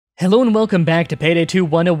Hello and welcome back to Payday 2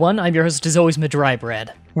 101. I'm your host as always,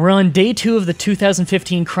 Mah-Dry-Bread. We're on day 2 of the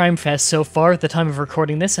 2015 Crimefest so far at the time of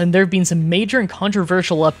recording this, and there have been some major and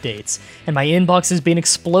controversial updates, and my inbox has been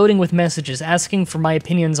exploding with messages asking for my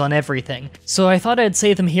opinions on everything, so I thought I'd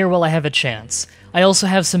say them here while I have a chance. I also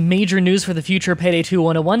have some major news for the future of Payday 2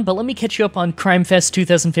 101, but let me catch you up on Crimefest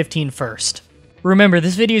 2015 first. Remember,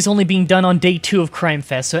 this video is only being done on day 2 of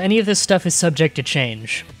Crimefest, so any of this stuff is subject to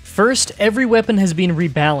change. First, every weapon has been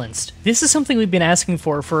rebalanced. This is something we've been asking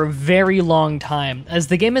for a very long time, as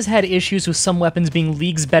the game has had issues with some weapons being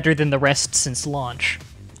leagues better than the rest since launch.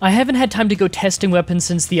 I haven't had time to go testing weapons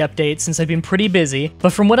since the update, since I've been pretty busy,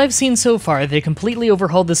 but from what I've seen so far, they completely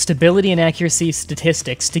overhauled the stability and accuracy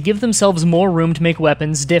statistics to give themselves more room to make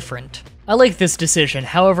weapons different. I like this decision,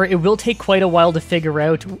 however, it will take quite a while to figure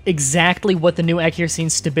out exactly what the new accuracy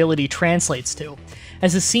and stability translates to,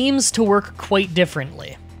 as it seems to work quite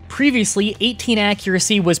differently. Previously, 18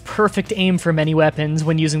 accuracy was perfect aim for many weapons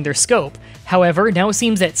when using their scope. However, now it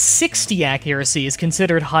seems that 60 accuracy is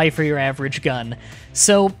considered high for your average gun.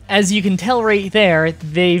 So, as you can tell right there,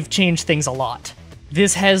 they've changed things a lot.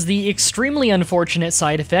 This has the extremely unfortunate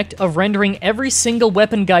side effect of rendering every single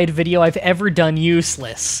weapon guide video I've ever done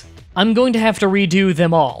useless. I'm going to have to redo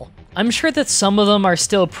them all. I'm sure that some of them are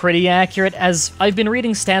still pretty accurate, as I've been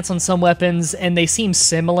reading stats on some weapons and they seem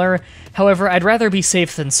similar. However, I'd rather be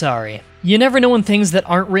safe than sorry. You never know when things that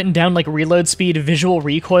aren't written down like reload speed, visual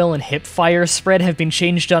recoil, and hip fire spread have been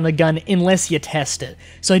changed on a gun unless you test it,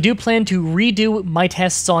 so I do plan to redo my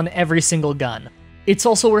tests on every single gun. It's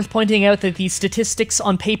also worth pointing out that these statistics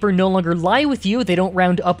on paper no longer lie with you, they don't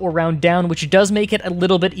round up or round down, which does make it a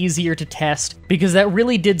little bit easier to test, because that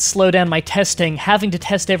really did slow down my testing, having to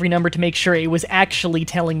test every number to make sure it was actually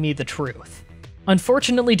telling me the truth.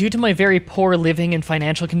 Unfortunately, due to my very poor living and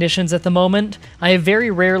financial conditions at the moment, I have very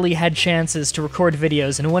rarely had chances to record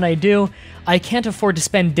videos, and when I do, I can't afford to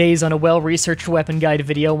spend days on a well-researched weapon guide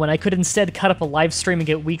video when I could instead cut up a live stream and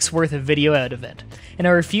get weeks worth of video out of it. And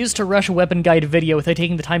I refuse to rush a weapon guide video without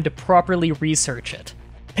taking the time to properly research it.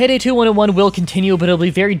 Payday 2 101 will continue, but it'll be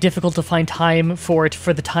very difficult to find time for it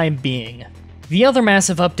for the time being. The other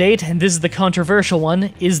massive update, and this is the controversial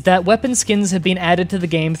one, is that weapon skins have been added to the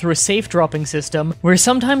game through a safe dropping system, where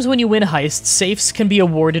sometimes when you win heists, safes can be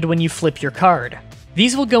awarded when you flip your card.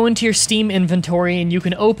 These will go into your Steam inventory and you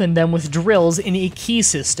can open them with drills in a key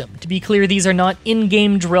system. To be clear, these are not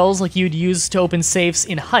in-game drills like you'd use to open safes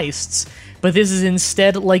in heists, but this is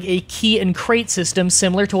instead like a key and crate system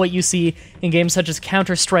similar to what you see in games such as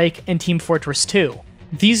Counter-Strike and Team Fortress 2.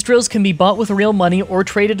 These drills can be bought with real money or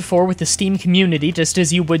traded for with the Steam community, just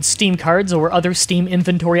as you would Steam cards or other Steam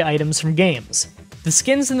inventory items from games. The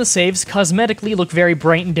skins in the saves cosmetically look very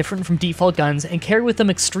bright and different from default guns and carry with them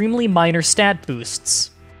extremely minor stat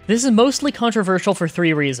boosts. This is mostly controversial for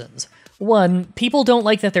 3 reasons. 1, people don't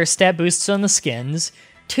like that there's stat boosts on the skins.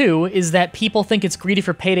 2 is that people think it's greedy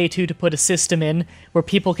for Payday 2 to put a system in where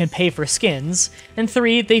people can pay for skins. And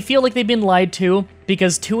 3, they feel like they've been lied to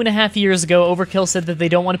because 2.5 years ago Overkill said that they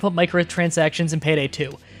don't want to put microtransactions in Payday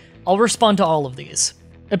 2. I'll respond to all of these.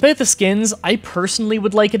 About the skins, I personally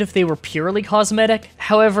would like it if they were purely cosmetic.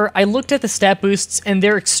 However, I looked at the stat boosts and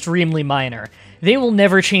they're extremely minor. They will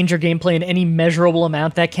never change your gameplay in any measurable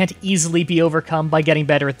amount that can't easily be overcome by getting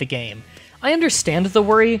better at the game. I understand the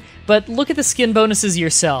worry, but look at the skin bonuses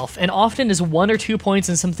yourself, and often is 1 or 2 points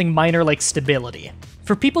in something minor like stability.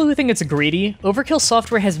 For people who think it's greedy, Overkill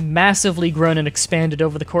software has massively grown and expanded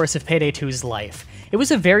over the course of Payday 2's life. It was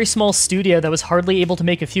a very small studio that was hardly able to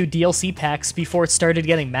make a few DLC packs before it started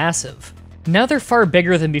getting massive. Now they're far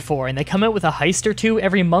bigger than before, and they come out with a heist or 2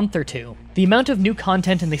 every month or 2. The amount of new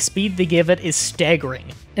content and the speed they give it is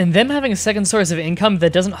staggering, and them having a second source of income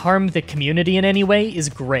that doesn't harm the community in any way is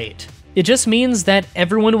great. It just means that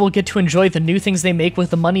everyone will get to enjoy the new things they make with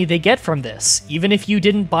the money they get from this, even if you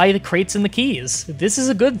didn't buy the crates and the keys. This is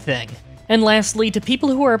a good thing. And lastly, to people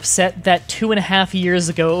who are upset that 2.5 years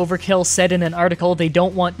ago Overkill said in an article they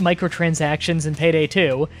don't want microtransactions in Payday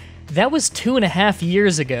 2, that was 2.5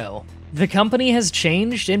 years ago. The company has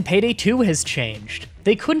changed, and Payday 2 has changed.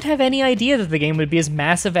 They couldn't have any idea that the game would be as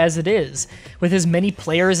massive as it is, with as many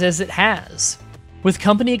players as it has. With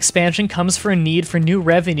company expansion comes for a need for new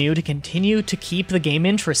revenue to continue to keep the game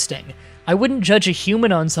interesting. I wouldn't judge a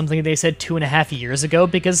human on something they said 2.5 years ago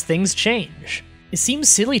because things change. It seems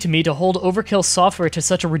silly to me to hold Overkill software to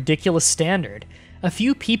such a ridiculous standard. A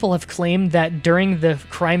few people have claimed that during the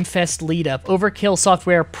Crimefest lead-up, Overkill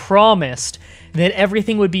software promised that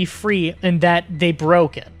everything would be free and that they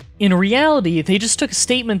broke it. In reality, they just took a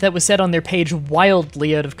statement that was said on their page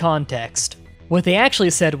wildly out of context. What they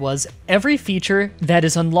actually said was, every feature that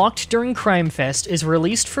is unlocked during Crimefest is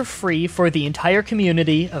released for free for the entire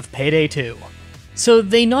community of Payday 2. So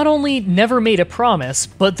they not only never made a promise,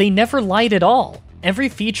 but they never lied at all. Every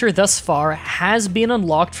feature thus far has been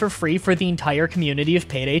unlocked for free for the entire community of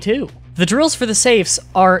Payday 2. The drills for the safes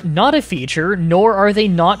are not a feature, nor are they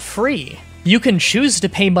not free. You can choose to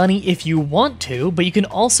pay money if you want to, but you can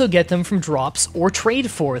also get them from drops or trade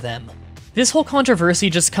for them. This whole controversy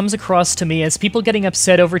just comes across to me as people getting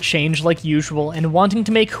upset over change like usual and wanting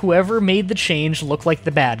to make whoever made the change look like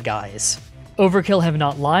the bad guys. Overkill have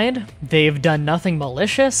not lied, they've done nothing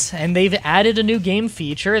malicious, and they've added a new game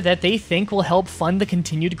feature that they think will help fund the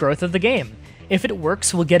continued growth of the game. If it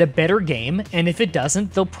works, we'll get a better game, and if it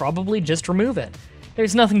doesn't, they'll probably just remove it.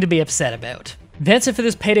 There's nothing to be upset about. That's it for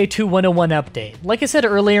this Payday 2 101 update. Like I said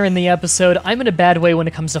earlier in the episode, I'm in a bad way when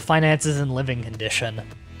it comes to finances and living condition.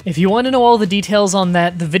 If you want to know all the details on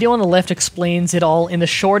that, the video on the left explains it all in the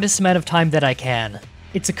shortest amount of time that I can.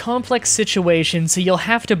 It's a complex situation, so you'll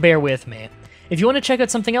have to bear with me. If you want to check out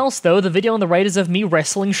something else though, the video on the right is of me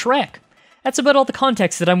wrestling Shrek. That's about all the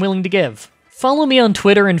context that I'm willing to give. Follow me on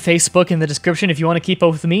Twitter and Facebook in the description if you want to keep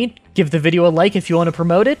up with me, give the video a like if you want to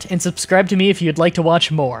promote it, and subscribe to me if you'd like to watch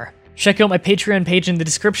more. Check out my Patreon page in the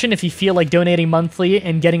description if you feel like donating monthly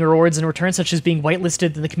and getting rewards in return, such as being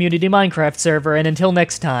whitelisted in the community Minecraft server, and until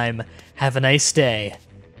next time, have a nice day.